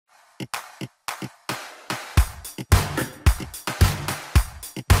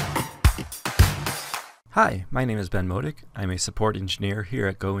Hi, my name is Ben Modic. I'm a support engineer here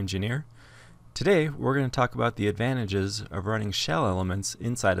at GoEngineer. Today, we're going to talk about the advantages of running shell elements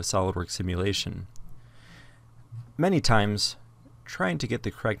inside of SOLIDWORKS Simulation. Many times, trying to get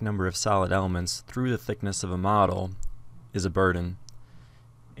the correct number of solid elements through the thickness of a model is a burden.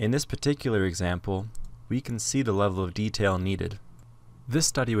 In this particular example, we can see the level of detail needed. This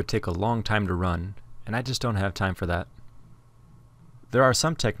study would take a long time to run, and I just don't have time for that. There are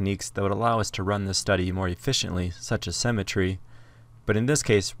some techniques that would allow us to run this study more efficiently, such as symmetry, but in this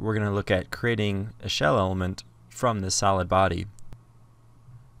case we're going to look at creating a shell element from this solid body.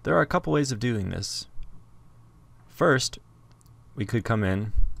 There are a couple ways of doing this. First, we could come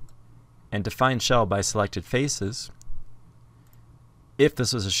in and define shell by selected faces. If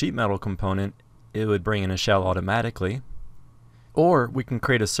this was a sheet metal component, it would bring in a shell automatically. Or we can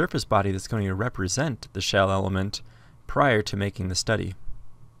create a surface body that's going to represent the shell element prior to making the study.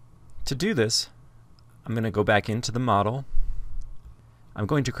 To do this, I'm going to go back into the model. I'm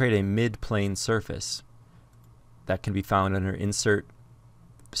going to create a mid-plane surface that can be found under Insert,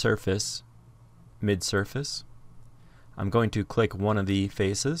 Surface, Mid-Surface. I'm going to click one of the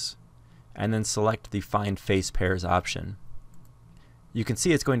faces and then select the Find Face Pairs option. You can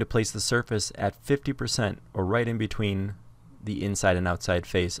see it's going to place the surface at 50% or right in between the inside and outside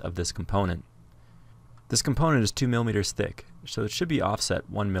face of this component. This component is 2 millimeters thick, so it should be offset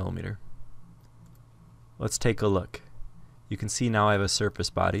 1 millimeter. Let's take a look. You can see now I have a surface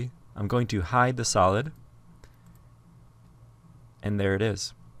body. I'm going to hide the solid, and there it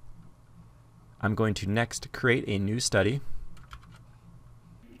is. I'm going to next create a new study.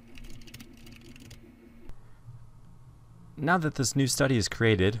 Now that this new study is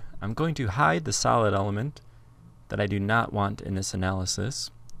created, I'm going to hide the solid element that I do not want in this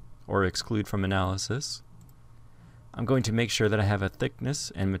analysis, or exclude from analysis. I'm going to make sure that I have a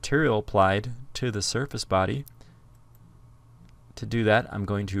thickness and material applied to the surface body. To do that, I'm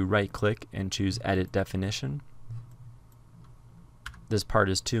going to right click and choose Edit Definition. This part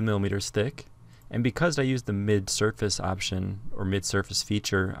is 2 millimeters thick, and because I used the mid surface option or mid surface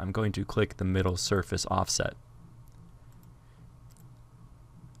feature, I'm going to click the middle surface offset.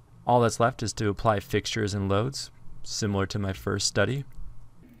 All that's left is to apply fixtures and loads, similar to my first study.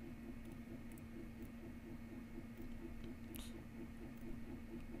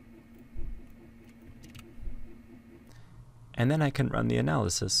 And then I can run the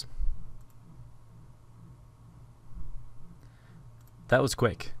analysis. That was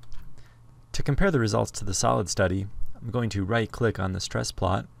quick. To compare the results to the solid study, I'm going to right click on the stress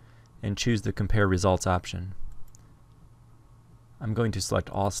plot and choose the Compare Results option. I'm going to select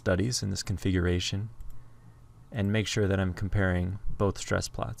all studies in this configuration and make sure that I'm comparing both stress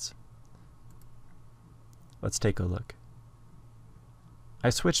plots. Let's take a look. I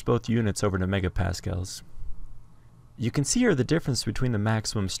switched both units over to megapascals. You can see here the difference between the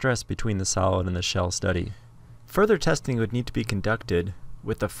maximum stress between the solid and the shell study. Further testing would need to be conducted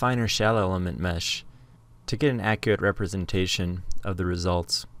with a finer shell element mesh to get an accurate representation of the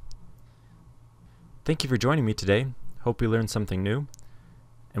results. Thank you for joining me today. Hope you learned something new,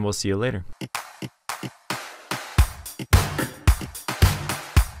 and we'll see you later.